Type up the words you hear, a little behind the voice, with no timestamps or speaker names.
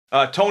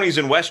Tony's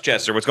in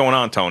Westchester. What's going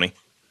on, Tony?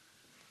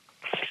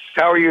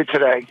 How are you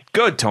today?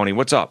 Good, Tony.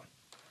 What's up?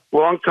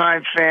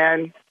 Longtime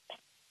fan,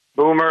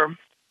 Boomer,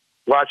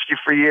 watched you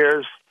for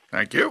years.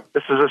 Thank you.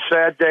 This is a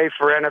sad day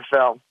for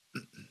NFL.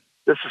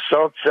 This is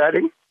so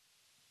upsetting.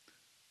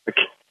 I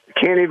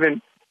can't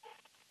even,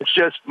 it's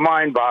just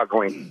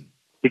mind-boggling.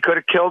 He could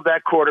have killed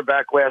that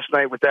quarterback last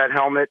night with that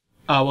helmet.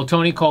 Well,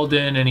 Tony called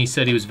in and he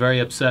said he was very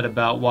upset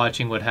about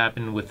watching what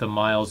happened with the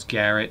Myles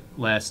Garrett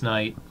last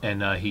night,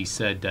 and he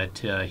said that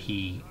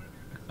he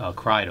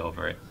cried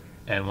over it.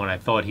 And when I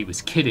thought he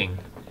was kidding,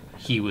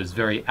 he was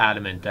very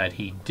adamant that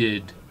he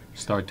did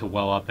start to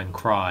well up and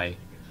cry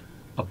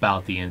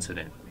about the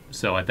incident.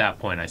 So at that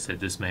point, I said,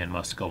 this man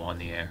must go on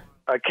the air.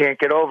 I can't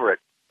get over it.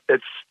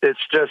 It's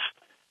just,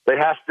 they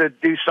have to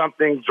do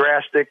something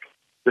drastic.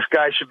 This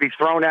guy should be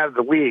thrown out of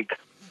the league.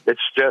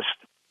 It's just,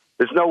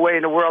 there's no way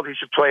in the world he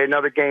should play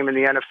another game in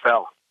the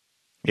NFL.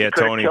 Yeah, he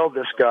could Tony. have killed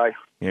this guy.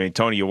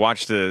 Tony, you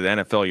watched the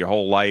NFL your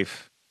whole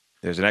life.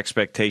 There's an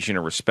expectation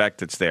of respect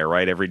that's there,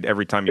 right?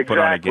 Every time you put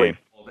on a game.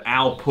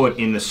 Al put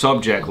in the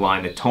subject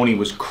line that Tony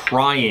was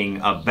crying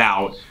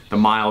about the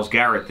Myles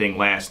Garrett thing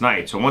last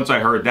night. So once I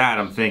heard that,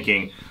 I'm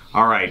thinking,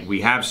 all right,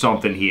 we have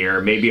something here.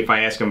 Maybe if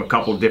I ask him a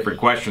couple of different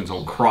questions,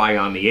 he'll cry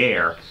on the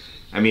air.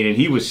 I mean, and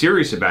he was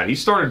serious about it.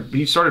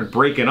 He started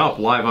breaking up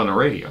live on the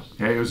radio.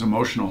 Yeah, he was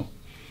emotional.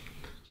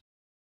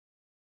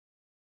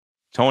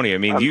 Tony, I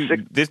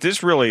mean,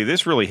 this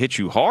really hit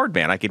you hard,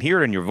 man. I can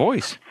hear it in your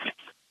voice.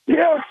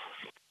 Yeah,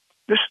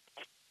 this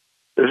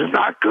is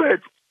not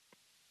good.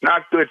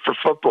 Not good for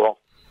football.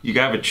 You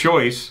have a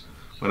choice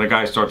when a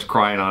guy starts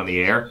crying on the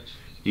air.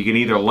 You can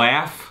either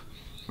laugh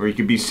or you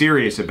can be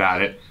serious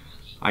about it.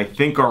 I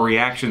think our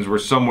reactions were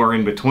somewhere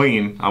in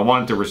between. I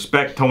wanted to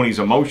respect Tony's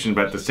emotion,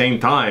 but at the same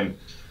time,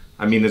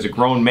 I mean, there's a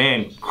grown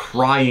man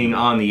crying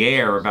on the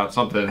air about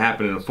something that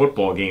happened in a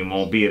football game,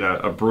 albeit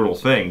a brutal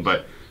thing.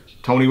 But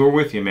Tony, we're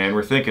with you, man.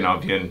 We're thinking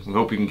of you, and we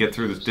hope you can get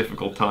through this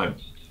difficult time.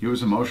 He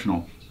was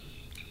emotional.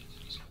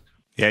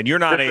 Yeah, and you're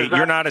not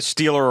a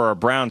Steeler or a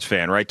Browns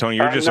fan, right, Tony?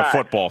 You're just a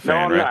football fan,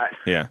 no, I'm right? Not.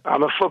 Yeah.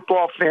 I'm a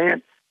football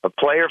fan, a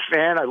player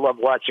fan. I love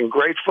watching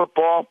great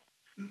football.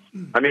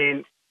 I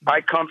mean,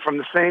 I come from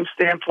the same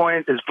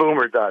standpoint as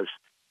Boomer does,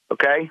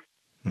 okay?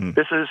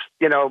 This is,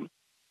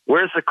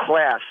 where's the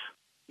class?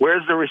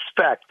 Where's the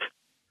respect?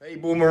 Hey,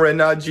 Boomer and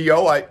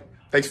Gio,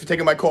 thanks for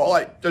taking my call.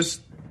 It's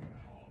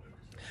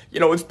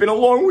been a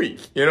long week,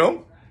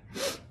 The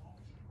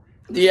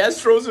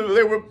Astros,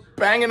 they were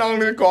banging on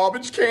the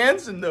garbage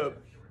cans, and the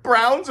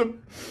Browns are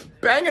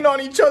banging on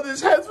each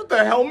other's heads with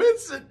their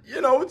helmets. And,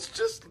 it's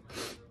just,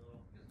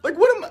 like,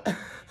 what am I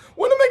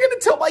going to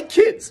tell my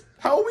kids?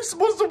 How are we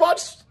supposed to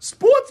watch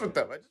sports with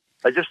them?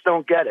 I just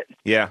don't get it.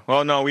 Yeah,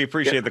 well, no, we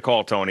appreciate the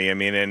call, Tony. I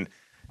mean, and,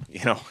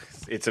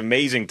 it's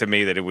amazing to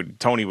me that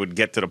Tony would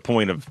get to the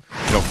point of,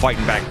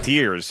 fighting back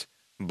tears.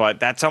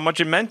 But that's how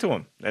much it meant to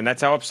him, and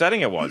that's how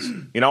upsetting it was.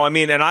 And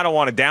I don't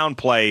want to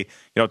downplay,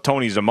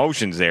 Tony's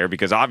emotions there,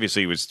 because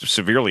obviously he was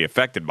severely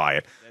affected by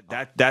it.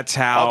 That's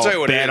how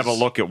bad of a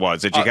look it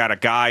was, that you got a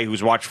guy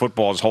who's watched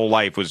football his whole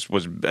life was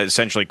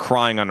essentially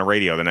crying on the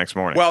radio the next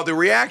morning. Well, the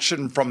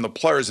reaction from the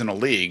players in the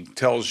league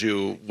tells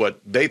you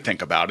what they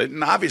think about it,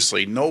 and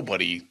obviously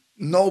nobody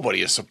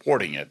is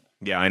supporting it.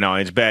 Yeah, I know.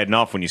 It's bad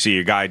enough when you see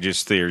your guy,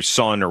 your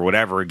son or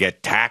whatever,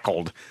 get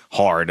tackled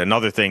hard.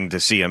 Another thing to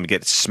see him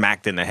get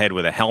smacked in the head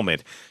with a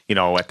helmet,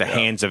 at the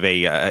hands of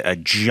a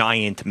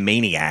giant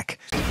maniac.